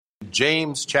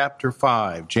James chapter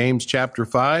 5. James chapter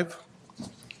 5.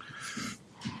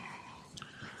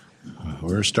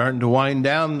 We're starting to wind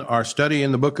down our study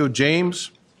in the book of James,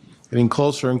 getting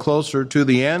closer and closer to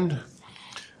the end.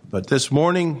 But this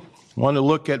morning, I want to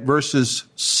look at verses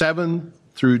 7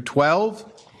 through 12.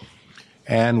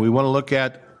 And we want to look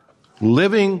at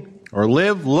living or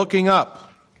live looking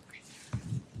up.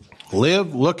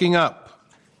 Live looking up.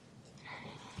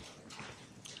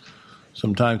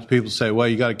 Sometimes people say, well,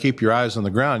 you got to keep your eyes on the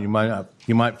ground. You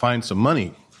might find some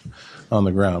money on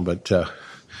the ground. But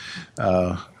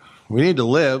we need to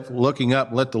live looking up,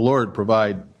 let the Lord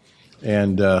provide.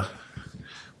 And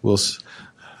we'll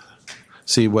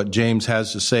see what James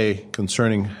has to say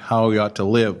concerning how we ought to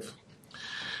live.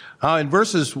 In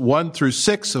verses 1 through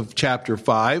 6 of chapter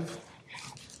 5,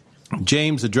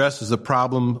 James addresses the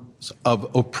problems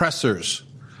of oppressors.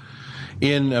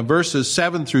 In verses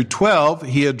 7 through 12,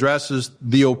 he addresses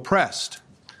the oppressed.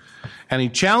 And he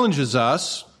challenges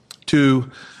us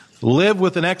to live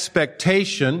with an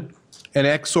expectation, an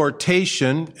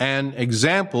exhortation, and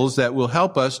examples that will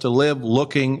help us to live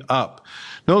looking up.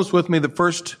 Notice with me the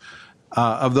first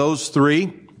of those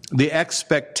three, the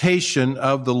expectation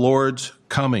of the Lord's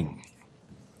coming.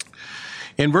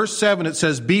 In verse 7, it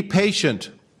says, "Be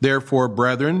patient, therefore,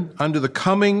 brethren, unto the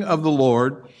coming of the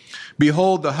Lord.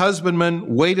 Behold, the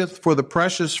husbandman waiteth for the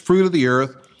precious fruit of the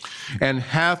earth, and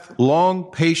hath long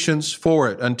patience for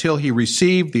it, until he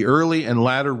receive the early and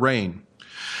latter rain.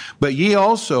 But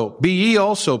be ye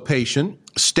also patient,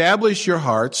 establish your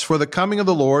hearts, for the coming of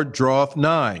the Lord draweth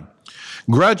nigh.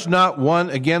 Grudge not one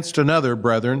against another,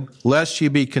 brethren, lest ye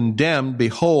be condemned.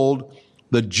 Behold,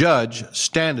 the judge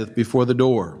standeth before the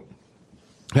door."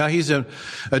 Now he's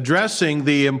addressing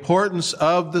the importance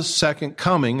of the second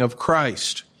coming of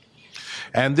Christ.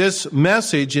 And this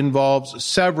message involves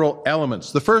several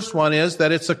elements. The first one is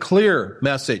that it's a clear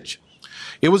message.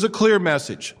 It was a clear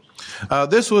message.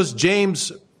 This was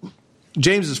James's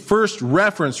first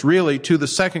reference, really, to the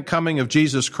second coming of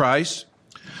Jesus Christ.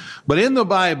 But in the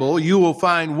Bible, you will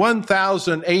find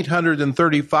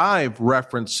 1,835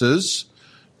 references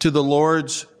to the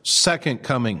Lord's second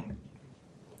coming.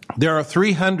 There are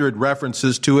 300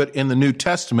 references to it in the New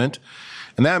Testament,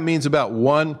 and that means about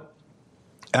one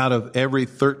out of every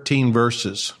 13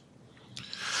 verses.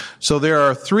 So there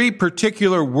are three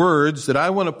particular words that I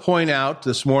want to point out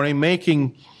this morning,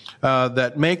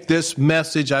 that make this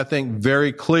message, I think,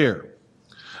 very clear.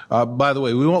 By the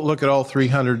way, we won't look at all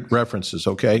 300 references,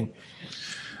 okay?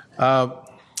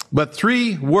 But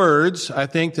three words, I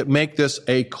think, that make this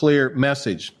a clear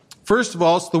message. First of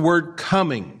all, it's the word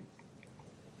coming.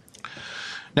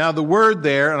 Now, the word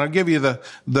there, and I'll give you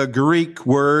the Greek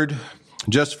word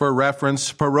just for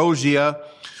reference, parousia,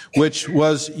 which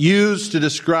was used to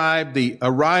describe the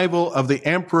arrival of the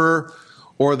emperor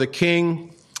or the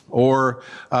king or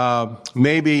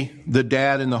maybe the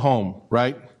dad in the home,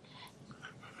 right?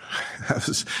 I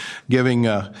was giving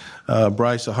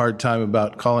Bryce a hard time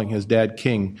about calling his dad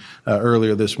king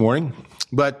earlier this morning.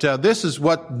 But this is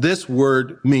what this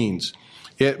word means.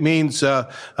 It means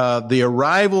the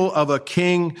arrival of a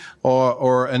king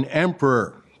or an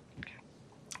emperor.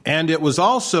 And it was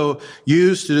also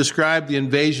used to describe the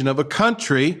invasion of a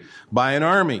country by an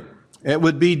army. It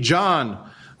would be John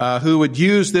who would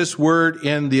use this word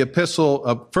in the epistle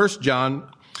of 1 John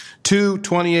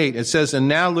 2:28. It says, "And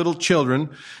now, little children,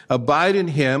 abide in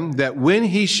him, that when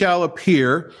he shall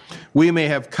appear, we may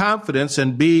have confidence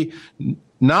and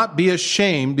not be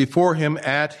ashamed before him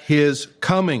at his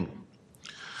coming."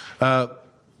 The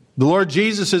Lord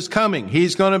Jesus is coming.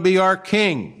 He's going to be our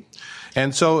king.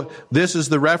 And so this is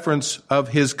the reference of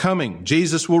his coming.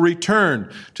 Jesus will return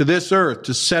to this earth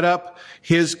to set up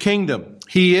his kingdom.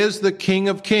 He is the King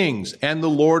of Kings and the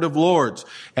Lord of Lords.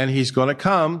 And he's going to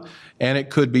come, and it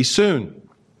could be soon.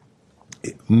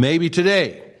 Maybe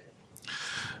today.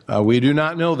 We do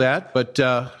not know that, but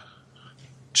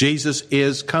Jesus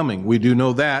is coming. We do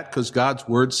know that because God's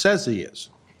word says he is.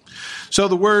 So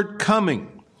the word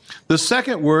coming. The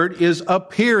second word is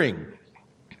appearing.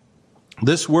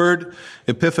 This word,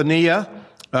 epiphania,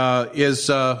 is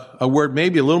a word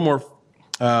maybe a little more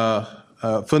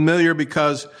familiar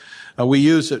because we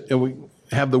use it. We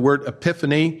have the word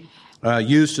epiphany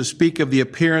used to speak of the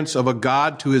appearance of a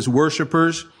God to his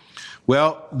worshipers.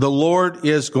 Well, the Lord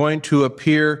is going to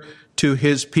appear to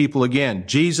his people again.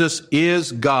 Jesus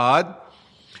is God,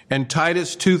 and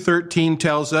Titus 2:13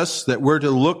 tells us that we're to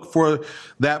look for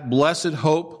that blessed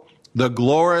hope, the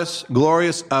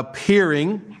glorious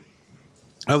appearing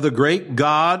of the great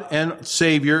God and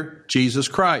Savior, Jesus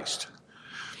Christ.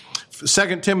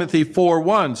 2 Timothy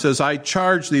 4:1 says, "I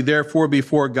charge thee therefore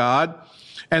before God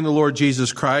and the Lord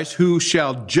Jesus Christ, who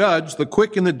shall judge the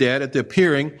quick and the dead at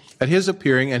his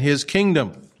appearing and his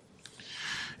kingdom.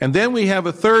 And then we have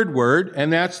a third word,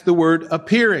 and that's the word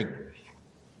appearing.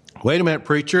 Wait a minute,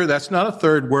 preacher, that's not a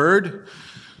third word.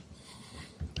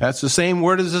 That's the same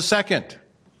word as the second.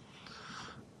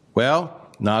 Well,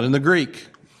 not in the Greek.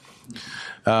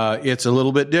 It's a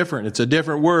little bit different. It's a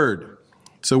different word.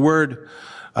 It's a word,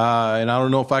 and I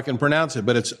don't know if I can pronounce it,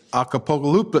 but it's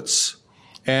akapokalupos.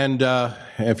 And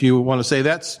if you want to say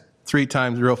that 3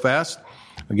 times real fast,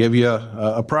 I'll give you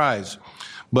a prize.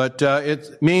 But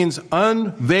it means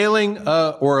unveiling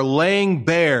or laying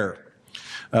bare.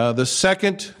 The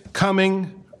second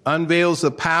coming unveils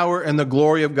the power and the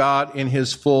glory of God in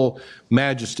his full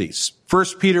majesties.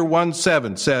 1 Peter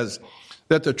 1:7 says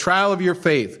that the trial of your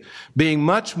faith, being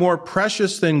much more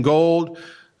precious than gold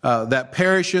that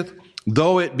perisheth,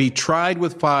 though it be tried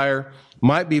with fire,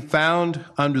 might be found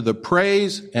under the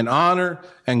praise and honor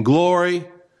and glory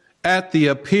at the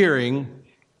appearing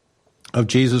of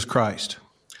Jesus Christ.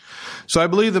 So I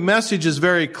believe the message is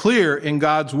very clear in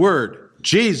God's word.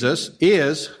 Jesus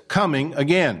is coming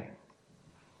again.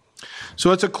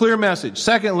 So it's a clear message.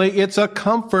 Secondly, it's a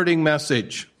comforting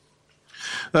message.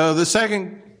 The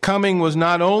second coming was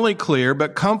not only clear,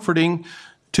 but comforting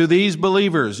to these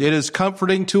believers. It is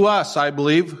comforting to us, I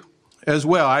believe, as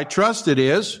well. I trust it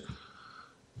is.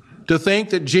 To think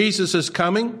that Jesus is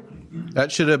coming,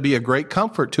 that should be a great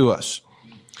comfort to us.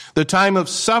 The time of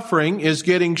suffering is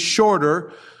getting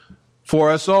shorter for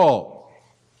us all.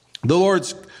 The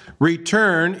Lord's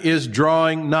return is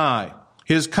drawing nigh.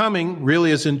 His coming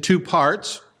really is in 2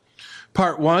 parts.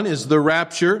 Part 1 is the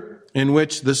rapture, in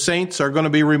which the saints are going to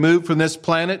be removed from this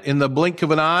planet in the blink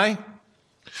of an eye.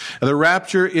 The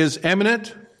rapture is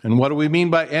imminent. And what do we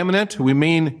mean by imminent? We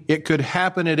mean it could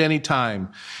happen at any time.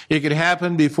 It could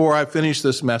happen before I finish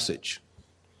this message.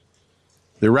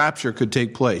 The rapture could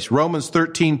take place. Romans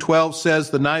 13:12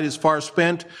 says, the night is far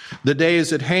spent, the day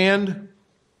is at hand.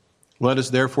 Let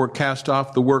us therefore cast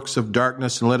off the works of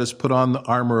darkness and let us put on the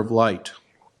armor of light.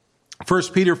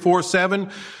 1 Peter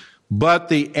 4:7, but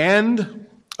the end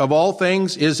of all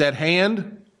things is at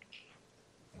hand.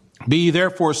 Be ye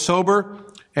therefore sober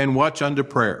and watch unto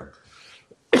prayer.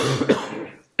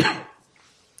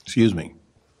 Excuse me.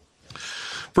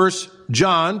 1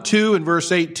 John 2 and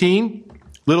verse 18,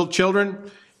 little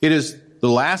children, it is the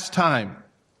last time.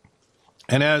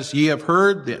 And as ye have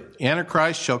heard, the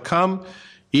Antichrist shall come.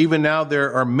 Even now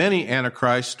there are many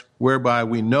Antichrists, whereby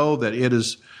we know that it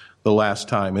is the last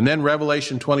time. And then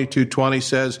Revelation 22:20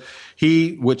 says,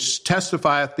 he which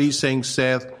testifieth these things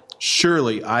saith,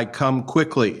 surely I come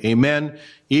quickly. Amen.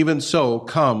 Even so,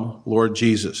 come, Lord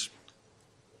Jesus.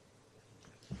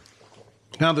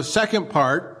 Now, the second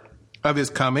part of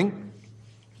his coming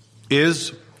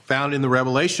is found in the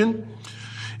Revelation,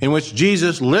 in which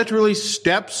Jesus literally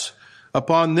steps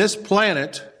upon this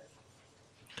planet.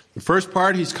 The first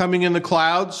part, he's coming in the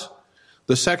clouds.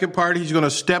 The second part, he's going to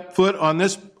step foot on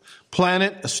this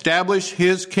planet, establish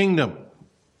his kingdom.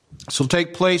 This will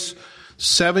take place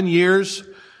 7 years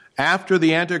after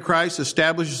the Antichrist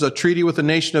establishes a treaty with the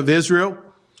nation of Israel.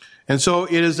 And so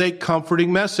it is a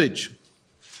comforting message.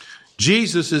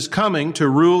 Jesus is coming to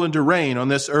rule and to reign on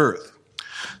this earth.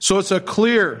 So it's a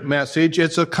clear message,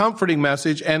 it's a comforting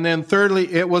message, and then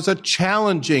thirdly, it was a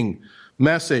challenging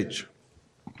message.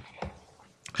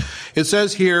 It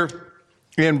says here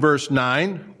in verse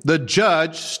 9, the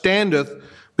judge standeth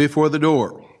before the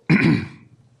door.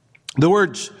 The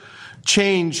words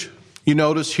change, you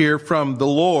notice here, from the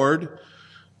Lord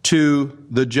to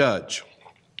the judge.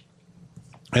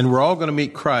 And we're all going to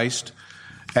meet Christ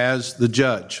as the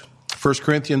judge. 2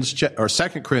 Corinthians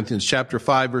chapter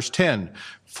 5 verse 10,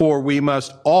 for we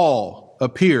must all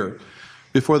appear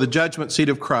before the judgment seat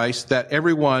of Christ, that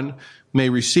everyone may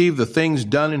receive the things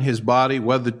done in his body,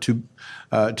 whether to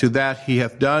that he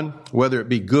hath done, whether it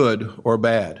be good or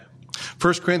bad.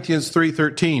 1 Corinthians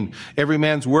 3:13, every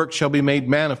man's work shall be made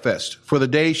manifest, for the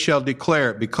day shall declare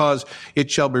it, because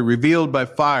it shall be revealed by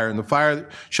fire, and the fire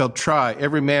shall try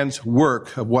every man's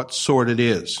work of what sort it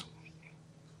is.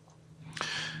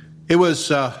 It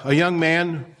was a young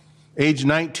man, age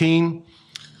 19,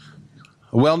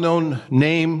 a well-known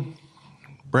name,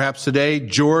 perhaps today,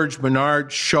 George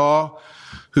Bernard Shaw,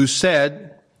 who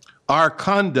said, our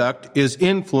conduct is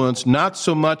influenced not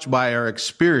so much by our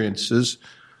experiences,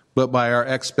 but by our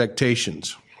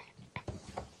expectations.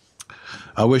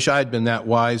 I wish I'd been that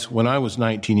wise when I was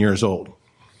 19 years old.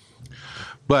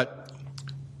 But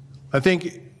I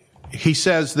think he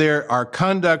says there, our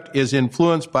conduct is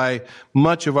influenced by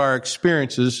much of our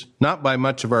experiences, not by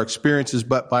much of our experiences,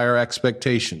 but by our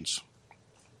expectations.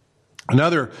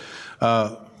 Another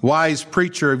wise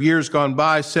preacher of years gone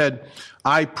by said,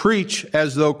 "I preach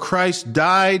as though Christ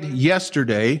died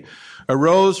yesterday,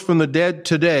 arose from the dead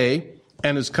today,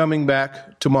 and is coming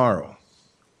back tomorrow."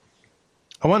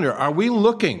 I wonder, are we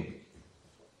looking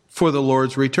for the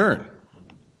Lord's return?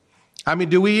 I mean,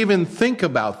 do we even think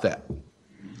about that?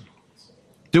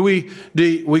 Do we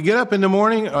get up in the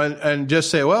morning and just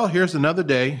say, well, here's another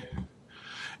day,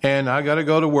 and I got to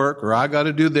go to work, or I got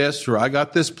to do this, or I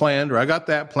got this planned, or I got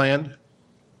that planned?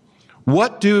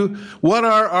 What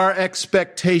are our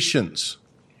expectations?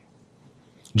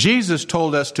 Jesus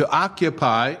told us to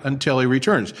occupy until he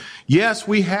returns. Yes,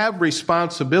 we have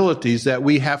responsibilities that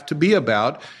we have to be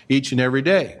about each and every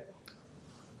day.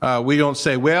 We don't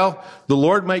say, well, the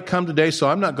Lord might come today, so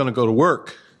I'm not going to go to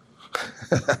work.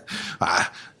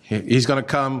 He's going to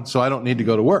come, so I don't need to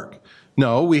go to work.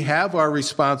 No, we have our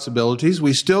responsibilities.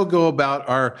 We still go about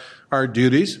our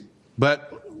duties,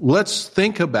 but let's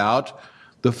think about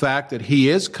the fact that he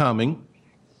is coming.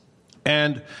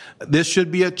 And this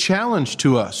should be a challenge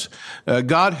to us.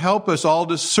 God help us all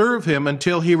to serve him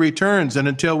until he returns and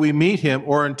until we meet him,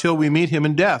 or until we meet him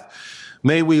in death.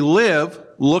 May we live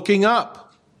looking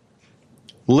up.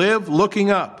 Live looking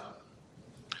up.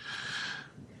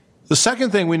 The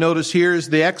second thing we notice here is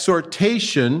the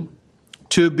exhortation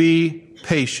to be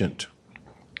patient.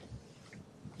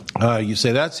 You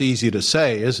say, that's easy to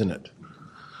say, isn't it?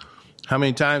 How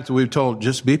many times have we told,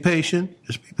 just be patient,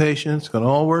 it's going to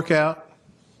all work out?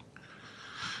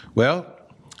 Well,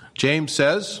 James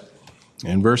says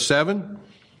in verse 7,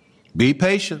 be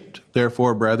patient,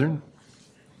 therefore, brethren.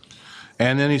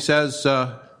 And then he says,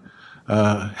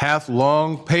 hath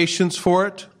long patience for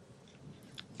it.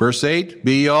 Verse 8,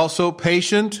 be ye also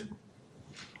patient.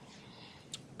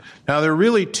 Now, there are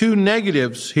really two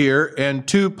negatives here and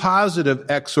two positive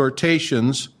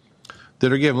exhortations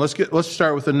that are given. Let's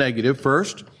start with the negative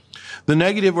first. The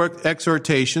negative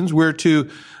exhortations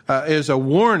is a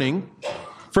warning,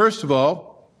 first of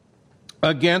all,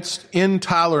 against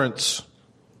intolerance.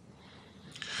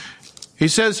 He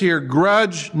says here,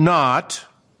 grudge not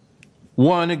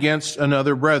one against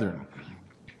another, brethren.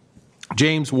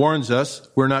 James warns us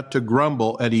we're not to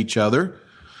grumble at each other.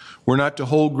 We're not to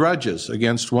hold grudges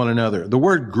against one another. The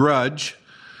word grudge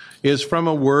is from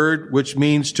a word which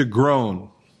means to groan.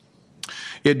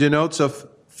 It denotes a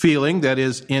feeling that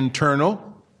is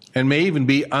internal and may even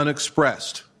be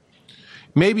unexpressed.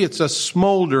 Maybe it's a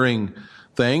smoldering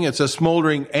thing. It's a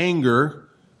smoldering anger,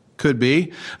 could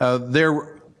be.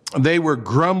 They were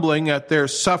grumbling at their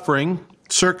suffering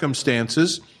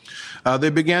circumstances. They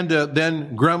began to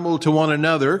then grumble to one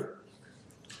another.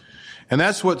 And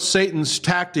that's what Satan's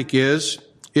tactic is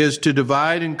to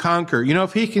divide and conquer. You know,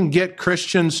 if he can get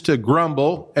Christians to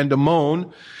grumble and to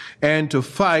moan and to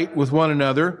fight with one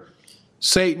another,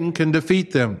 Satan can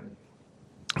defeat them.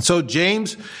 So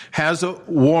James has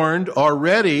warned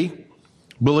already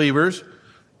believers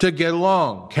to get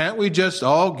along. Can't we just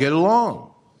all get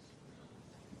along?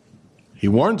 He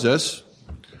warns us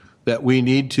that we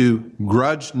need to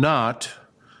grudge not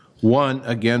one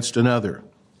against another.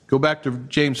 Go back to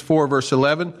James 4, verse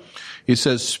 11. He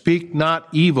says, speak not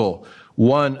evil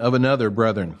one of another,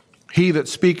 brethren. He that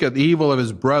speaketh evil of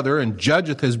his brother and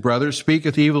judgeth his brother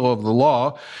speaketh evil of the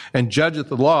law and judgeth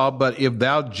the law. But if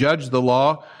thou judge the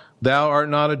law, thou art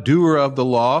not a doer of the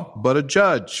law, but a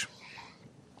judge.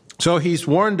 So he's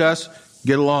warned us,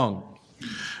 get along.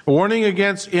 A warning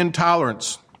against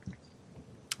intolerance.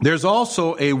 There's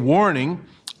also a warning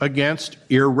against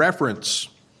irreverence.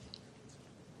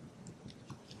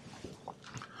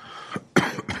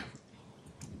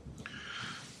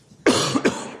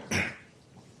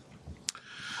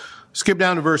 Skip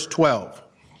down to verse 12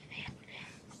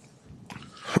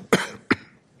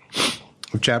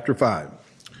 of chapter 5. It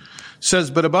says,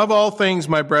 but above all things,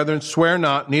 my brethren, swear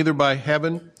not, neither by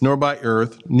heaven, nor by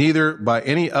earth, neither by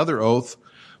any other oath,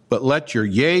 but let your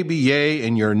yea be yea,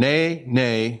 and your nay,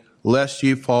 nay, lest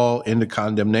ye fall into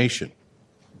condemnation.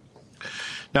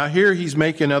 Now here he's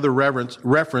making another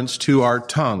reference to our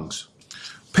tongues.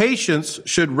 Patience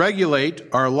should regulate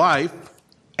our life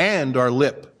and our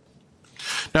lip.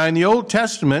 Now, in the Old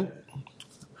Testament,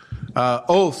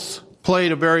 oaths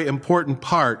played a very important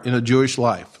part in a Jewish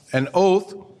life. An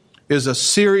oath is a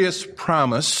serious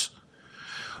promise.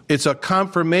 It's a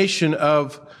confirmation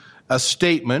of a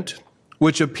statement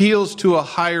which appeals to a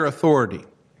higher authority.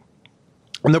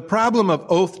 And the problem of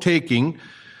oath-taking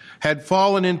had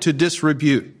fallen into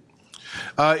disrepute.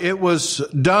 It was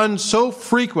done so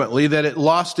frequently that it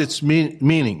lost its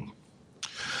meaning.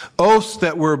 Oaths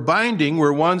that were binding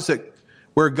were ones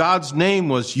where God's name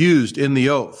was used in the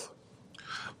oath.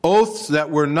 Oaths that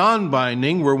were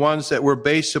non-binding were ones that were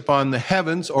based upon the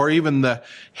heavens or even the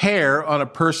hair on a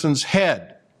person's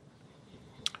head.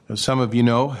 As some of you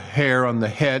know, hair on the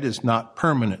head is not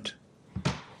permanent.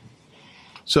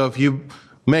 So if you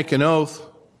make an oath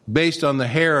based on the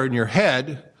hair on your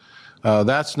head,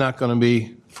 that's not going to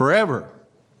be forever.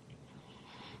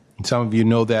 And some of you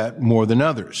know that more than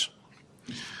others.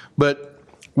 But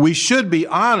we should be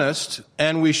honest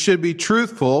and we should be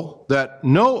truthful that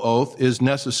no oath is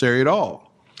necessary at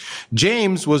all.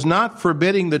 James was not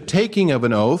forbidding the taking of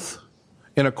an oath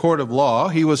in a court of law.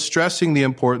 He was stressing the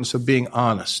importance of being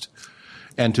honest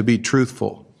and to be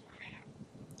truthful.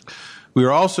 We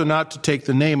are also not to take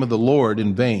the name of the Lord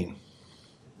in vain.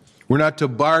 We're not to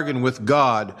bargain with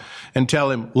God and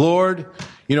tell him, Lord,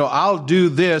 I'll do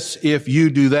this if you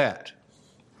do that.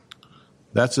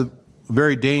 That's a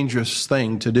very dangerous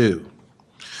thing to do.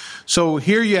 So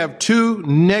here you have two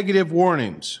negative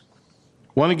warnings.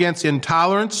 One against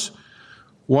intolerance,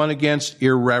 one against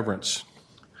irreverence.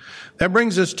 That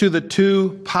brings us to the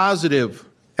two positive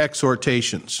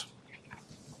exhortations.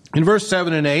 In verse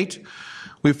 7 and 8,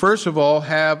 we first of all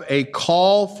have a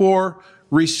call for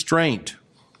restraint.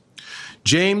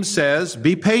 James says,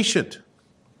 be patient.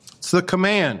 It's the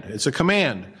command. It's a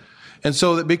command. And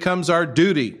so it becomes our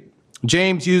duty.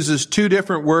 James uses two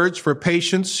different words for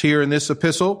patience here in this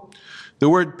epistle. The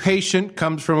word patient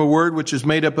comes from a word which is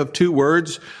made up of two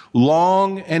words,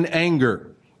 long and anger.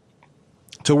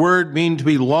 It's a word meaning to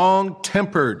be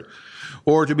long-tempered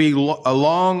or to be a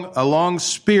long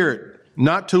spirit,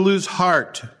 not to lose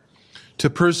heart, to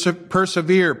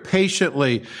persevere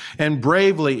patiently and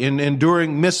bravely in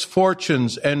enduring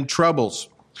misfortunes and troubles,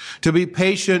 to be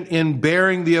patient in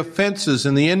bearing the offenses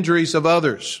and the injuries of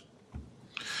others.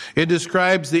 It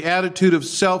describes the attitude of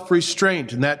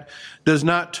self-restraint, and that does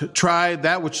not try,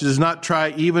 that which does not try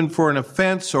even for an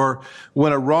offense or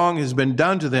when a wrong has been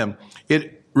done to them.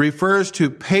 It refers to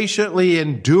patiently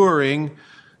enduring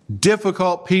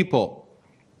difficult people.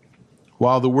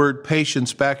 While the word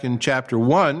patience back in chapter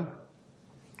 1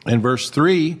 and verse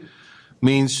 3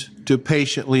 means to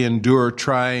patiently endure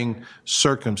trying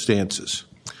circumstances.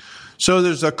 So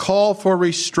there's a call for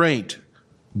restraint.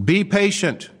 Be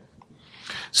patient.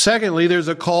 Secondly, there's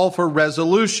a call for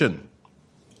resolution.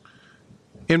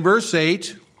 In verse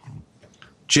 8,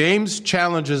 James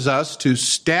challenges us to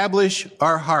establish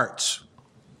our hearts.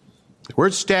 The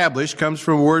word establish comes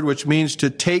from a word which means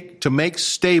to make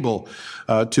stable,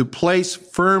 to place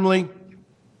firmly,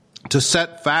 to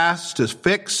set fast, to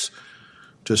fix,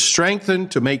 to strengthen,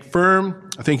 to make firm.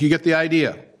 I think you get the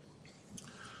idea.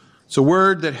 It's a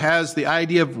word that has the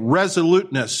idea of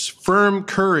resoluteness, firm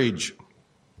courage,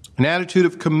 an attitude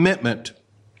of commitment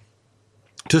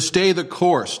to stay the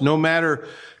course, no matter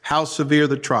how severe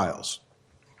the trials.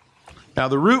 Now,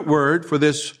 the root word for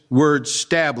this word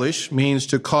establish means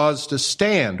to cause to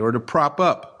stand or to prop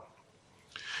up.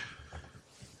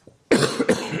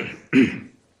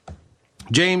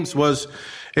 James was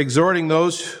exhorting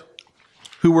those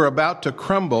who were about to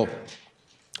crumble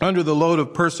under the load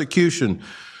of persecution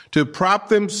to prop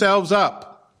themselves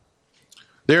up.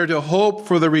 They are to hope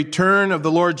for the return of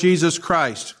the Lord Jesus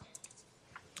Christ.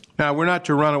 Now, we're not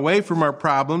to run away from our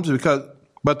problems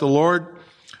but the Lord,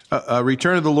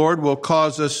 return of the Lord will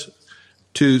cause us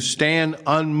to stand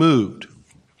unmoved.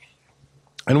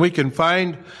 And we can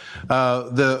find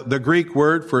the Greek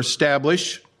word for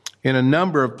establish in a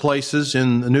number of places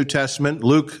in the New Testament.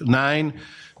 Luke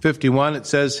 9:51, it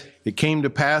says, it came to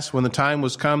pass when the time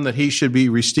was come that he should be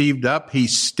received up. He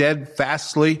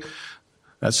steadfastly,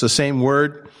 that's the same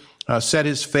word, set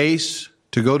his face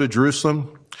to go to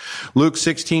Jerusalem. Luke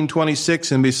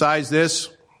 16:26, and besides this,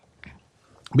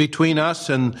 between us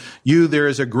and you there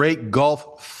is a great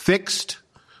gulf fixed.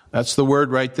 That's the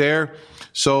word right there.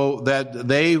 So that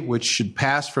they which should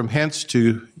pass from hence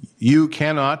to you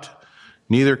cannot,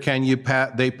 neither can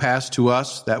they pass to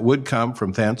us that would come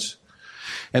from thence.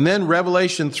 And then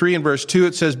Revelation 3 and verse 2,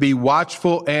 it says, be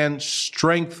watchful and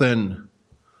strengthen.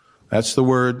 That's the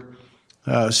word,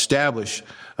 establish.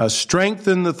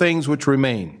 Strengthen the things which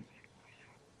remain.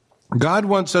 God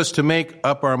wants us to make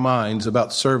up our minds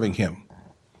about serving him.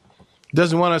 He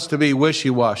doesn't want us to be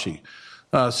wishy-washy.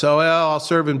 I'll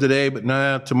serve him today, but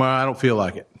tomorrow I don't feel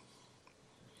like it.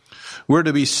 We're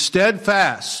to be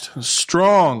steadfast,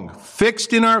 strong,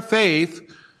 fixed in our faith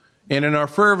and in our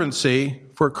fervency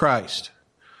for Christ.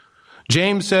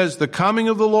 James says, the coming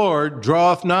of the Lord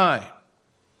draweth nigh.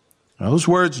 Now, those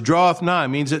words, draweth nigh,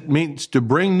 means to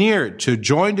bring near, to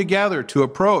join together, to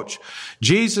approach.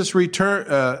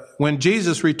 When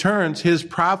Jesus returns, his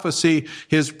prophecy,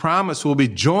 his promise will be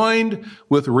joined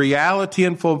with reality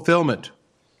and fulfillment.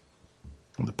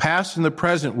 The past and the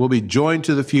present will be joined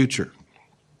to the future.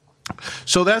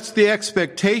 So that's the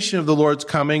expectation of the Lord's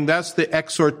coming. That's the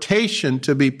exhortation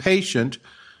to be patient.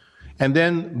 And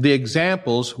then the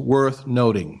examples worth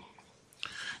noting.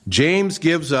 James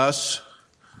gives us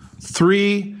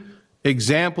 3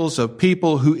 examples of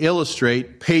people who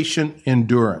illustrate patient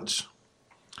endurance.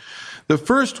 The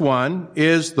first one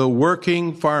is the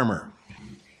working farmer.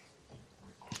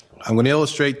 I'm going to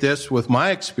illustrate this with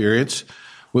my experience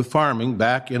with farming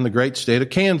back in the great state of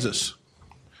Kansas.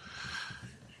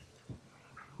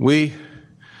 We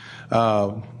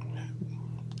had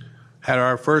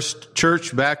our first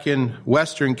church back in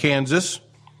western Kansas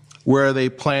where they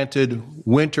planted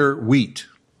winter wheat.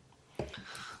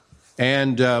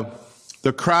 And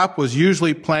the crop was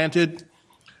usually planted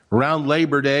around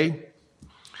Labor Day.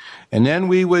 And then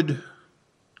we would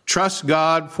trust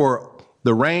God for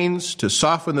the rains to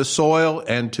soften the soil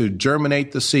and to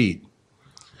germinate the seed.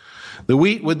 The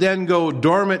wheat would then go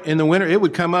dormant in the winter. It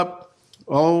would come up,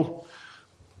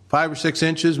 5 or 6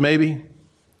 inches maybe.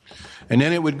 And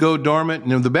then it would go dormant.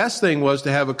 And the best thing was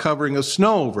to have a covering of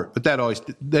snow over it. But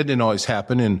that didn't always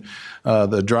happen in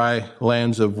the dry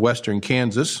lands of western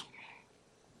Kansas.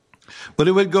 But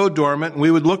it would go dormant, and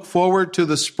we would look forward to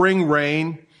the spring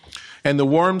rain and the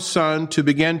warm sun to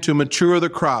begin to mature the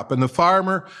crop. And the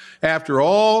farmer, after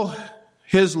all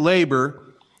his labor,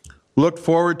 looked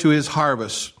forward to his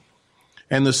harvest.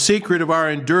 And the secret of our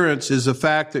endurance is the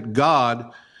fact that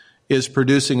God is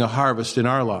producing a harvest in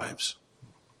our lives.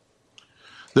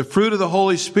 The fruit of the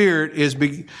Holy Spirit is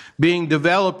being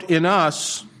developed in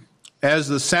us as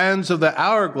the sands of the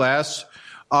hourglass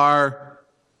of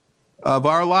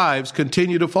our lives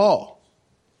continue to fall.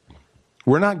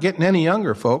 We're not getting any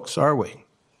younger, folks, are we?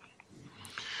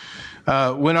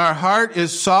 When our heart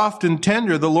is soft and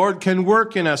tender, the Lord can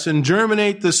work in us and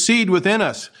germinate the seed within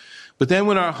us. But then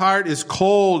when our heart is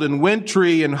cold and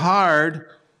wintry and hard,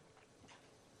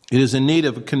 it is in need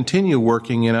of continue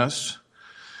working in us.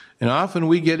 And often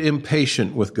we get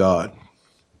impatient with God.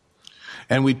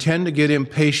 And we tend to get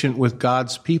impatient with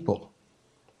God's people.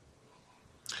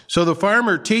 So the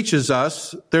farmer teaches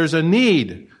us there's a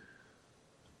need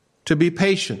to be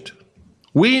patient.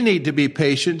 We need to be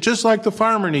patient, just like the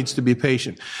farmer needs to be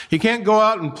patient. He can't go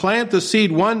out and plant the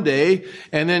seed one day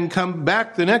and then come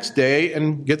back the next day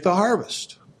and get the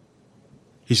harvest.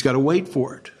 He's got to wait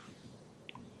for it.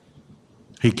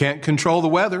 He can't control the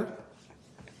weather.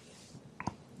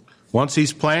 Once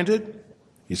he's planted,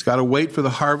 he's got to wait for the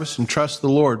harvest and trust the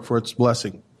Lord for its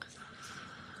blessing.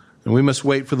 And we must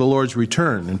wait for the Lord's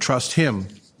return and trust him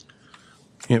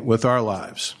with our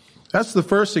lives. That's the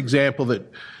first example that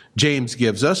James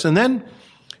gives us. And then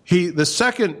the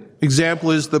second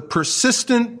example is the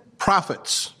persistent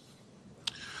prophets.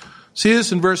 See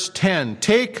this in verse 10.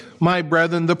 Take, my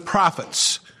brethren, the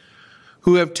prophets,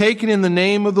 who have taken in the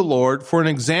name of the Lord for an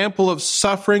example of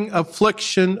suffering,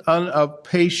 affliction, and of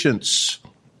patience.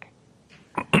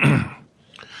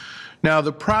 Now,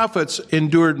 the prophets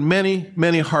endured many,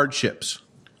 many hardships.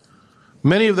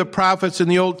 Many of the prophets in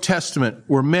the Old Testament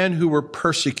were men who were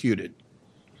persecuted.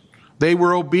 They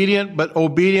were obedient, but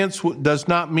obedience does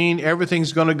not mean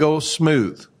everything's going to go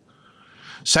smooth.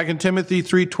 2 Timothy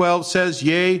 3:12 says,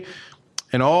 yea,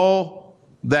 and all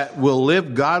that will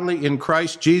live godly in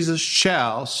Christ Jesus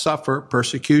shall suffer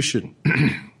persecution.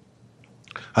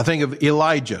 I think of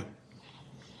Elijah,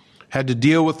 had to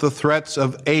deal with the threats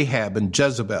of Ahab and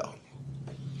Jezebel.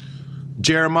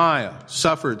 Jeremiah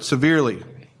suffered severely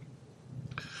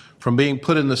from being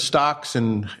put in the stocks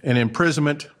and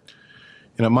imprisonment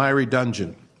in a miry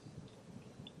dungeon.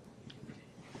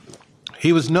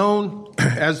 He was known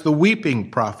as the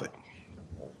weeping prophet,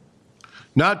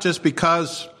 not just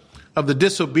because of the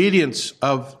disobedience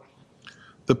of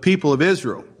the people of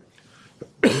Israel,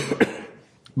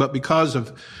 but because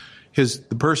of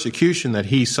the persecution that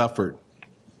he suffered.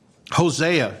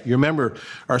 Hosea, you remember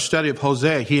our study of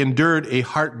Hosea, he endured a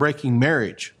heartbreaking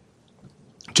marriage.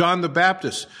 John the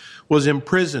Baptist was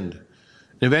imprisoned and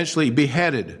eventually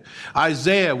beheaded.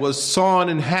 Isaiah was sawn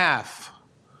in half.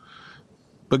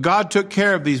 But God took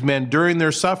care of these men during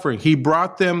their suffering. He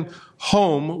brought them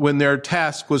home when their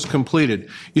task was completed.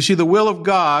 You see, the will of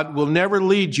God will never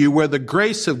lead you where the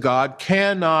grace of God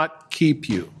cannot keep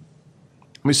you.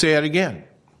 Let me say that again.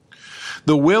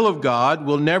 The will of God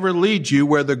will never lead you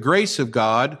where the grace of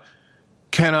God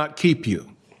cannot keep you.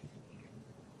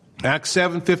 Acts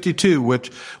 7:52,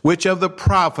 which of the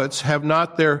prophets have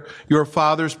not your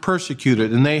fathers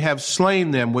persecuted, and they have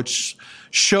slain them, which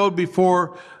showed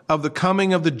before of the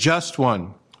coming of the just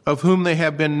one, of whom they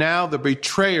have been now the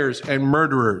betrayers and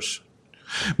murderers.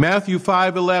 Matthew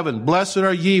 5:11, blessed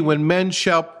are ye when men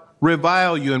shall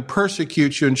revile you and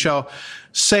persecute you and shall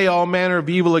say all manner of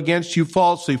evil against you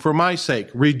falsely for my sake.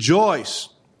 Rejoice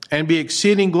and be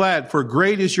exceeding glad, for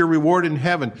great is your reward in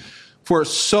heaven. For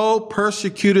so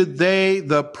persecuted they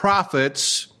the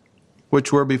prophets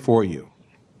which were before you.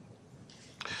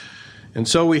 And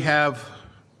so we have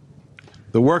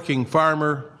the working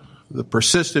farmer, the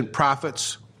persistent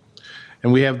prophets,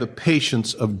 and we have the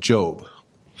patience of Job.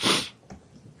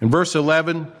 In verse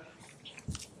 11,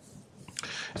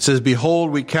 it says,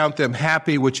 Behold, we count them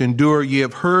happy which endure. Ye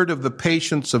have heard of the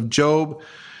patience of Job,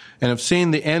 and have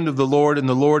seen the end of the Lord, and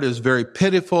the Lord is very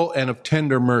pitiful and of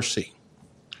tender mercy.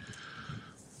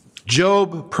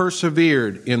 Job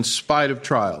persevered in spite of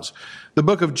trials. The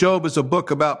book of Job is a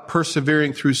book about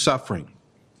persevering through suffering.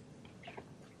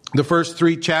 The first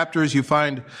 3 chapters you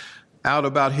find out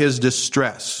about his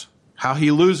distress, how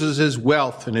he loses his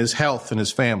wealth and his health and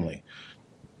his family.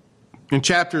 In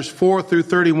chapters 4 through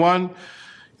 31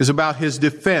 is about his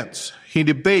defense. He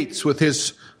debates with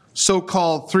his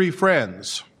so-called 3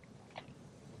 friends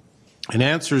and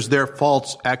answers their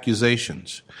false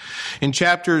accusations. In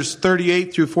chapters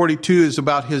 38 through 42 is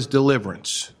about his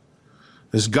deliverance,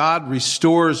 as God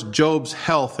restores Job's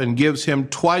health and gives him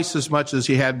twice as much as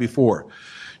he had before.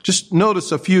 Just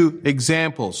notice a few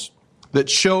examples that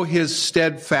show his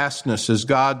steadfastness as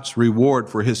God's reward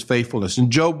for his faithfulness.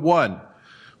 In Job 1,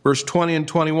 verse 20 and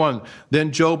 21,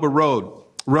 then Job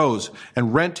rose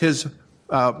and rent his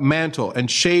mantle and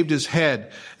shaved his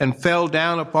head and fell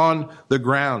down upon the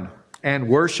ground and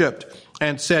worshipped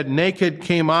and said, Naked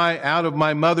came I out of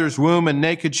my mother's womb, and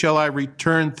naked shall I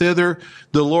return thither.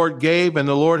 The Lord gave, and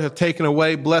the Lord hath taken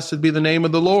away. Blessed be the name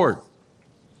of the Lord.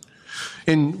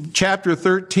 In chapter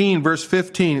 13, verse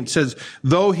 15, it says,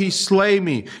 Though he slay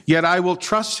me, yet I will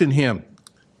trust in him,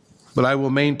 but I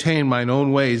will maintain mine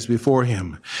own ways before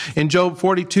him. In Job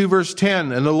 42, verse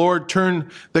 10, And the Lord turned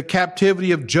the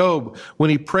captivity of Job when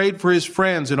he prayed for his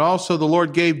friends, and also the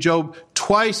Lord gave Job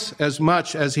twice as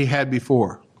much as he had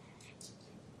before.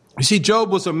 You see, Job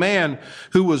was a man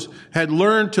who had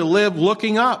learned to live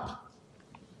looking up.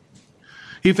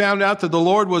 He found out that the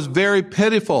Lord was very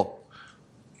pitiful.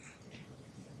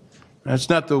 That's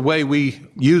not the way we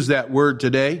use that word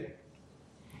today.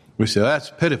 We say, that's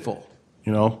pitiful.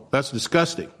 That's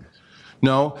disgusting.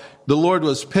 No, the Lord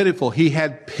was pitiful. He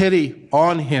had pity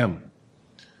on him.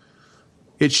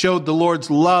 It showed the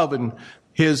Lord's love and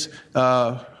his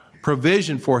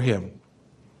provision for him.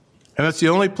 And that's the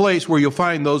only place where you'll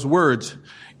find those words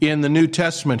in the New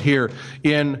Testament here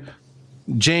in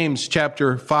James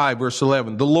chapter 5, verse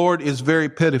 11. The Lord is very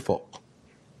pitiful.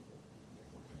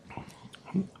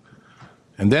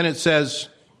 And then it says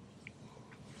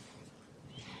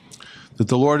that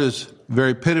the Lord is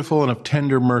very pitiful and of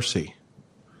tender mercy.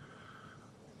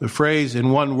 The phrase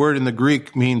in one word in the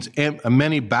Greek means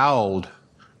many-boweled,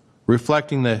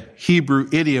 reflecting the Hebrew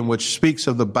idiom which speaks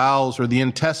of the bowels or the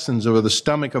intestines or the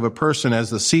stomach of a person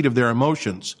as the seat of their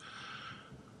emotions.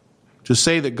 To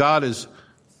say that God is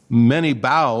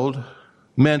many-boweled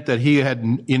meant that he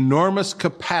had enormous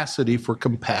capacity for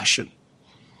compassion.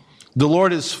 The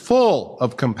Lord is full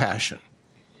of compassion,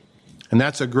 and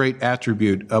that's a great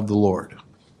attribute of the Lord.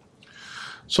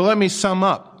 So let me sum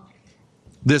up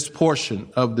this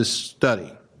portion of this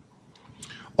study.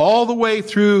 All the way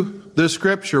through the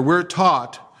scripture, we're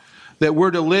taught that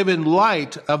we're to live in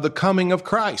light of the coming of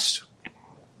Christ.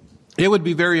 It would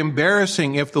be very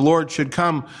embarrassing if the Lord should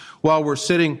come while we're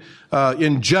sitting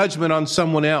in judgment on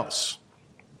someone else.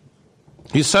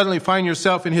 You suddenly find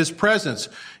yourself in his presence,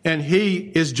 and he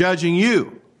is judging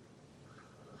you.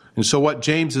 And so what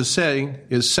James is saying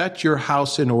is, set your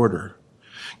house in order.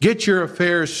 Get your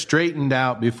affairs straightened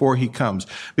out before he comes,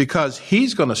 because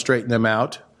he's going to straighten them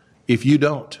out if you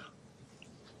don't.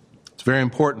 It's very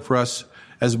important for us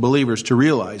as believers to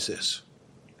realize this.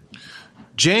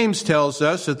 James tells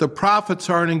us that the prophets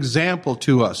are an example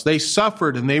to us. They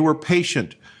suffered and they were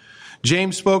patient.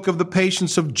 James spoke of the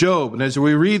patience of Job. And as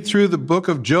we read through the book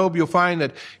of Job, you'll find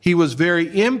that he was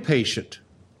very impatient,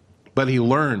 but he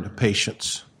learned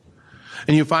patience.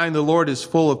 And you find the Lord is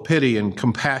full of pity and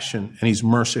compassion, and he's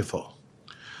merciful.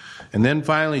 And then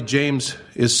finally, James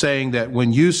is saying that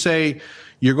when you say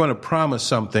you're going to promise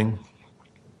something,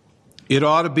 it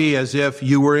ought to be as if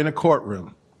you were in a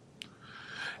courtroom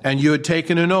and you had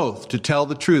taken an oath to tell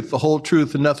the truth, the whole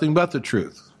truth, and nothing but the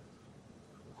truth.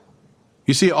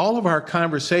 You see, all of our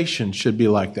conversations should be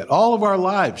like that. All of our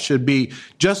lives should be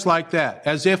just like that,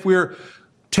 as if we're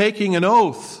taking an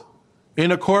oath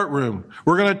in a courtroom.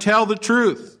 We're going to tell the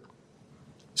truth.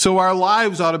 So our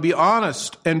lives ought to be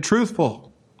honest and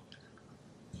truthful.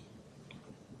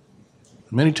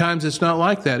 Many times it's not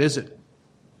like that, is it?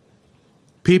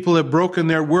 People have broken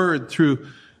their word through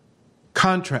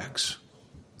contracts,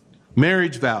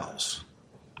 marriage vows,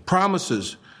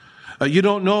 promises. You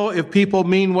don't know if people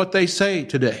mean what they say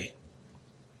today.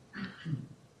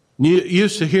 You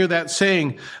used to hear that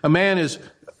saying, a man is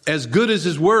as good as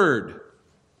his word.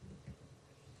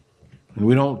 And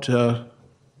we don't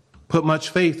put much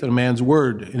faith in a man's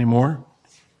word anymore.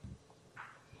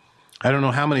 I don't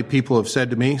know how many people have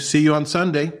said to me, see you on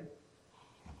Sunday.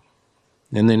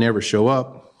 And they never show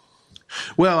up.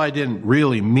 Well, I didn't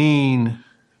really mean,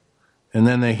 and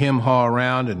then they hem-haw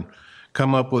around and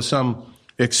come up with some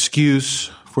excuse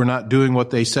for not doing what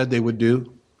they said they would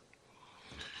do.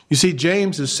 You see,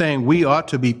 James is saying we ought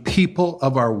to be people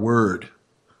of our word.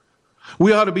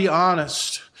 We ought to be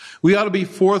honest. We ought to be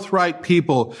forthright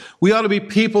people. We ought to be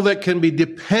people that can be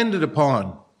depended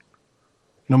upon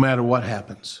no matter what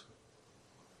happens.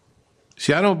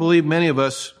 See, I don't believe many of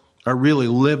us are really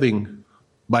living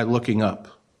by looking up.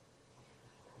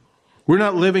 We're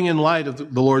not living in light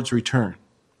of the Lord's return.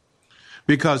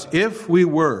 Because if we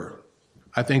were,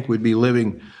 I think we'd be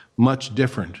living much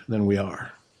different than we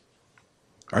are.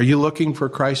 Are you looking for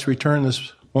Christ's return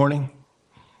this morning?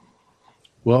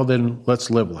 Well, then let's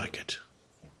live like it.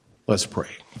 Let's pray.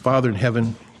 Father in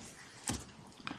heaven,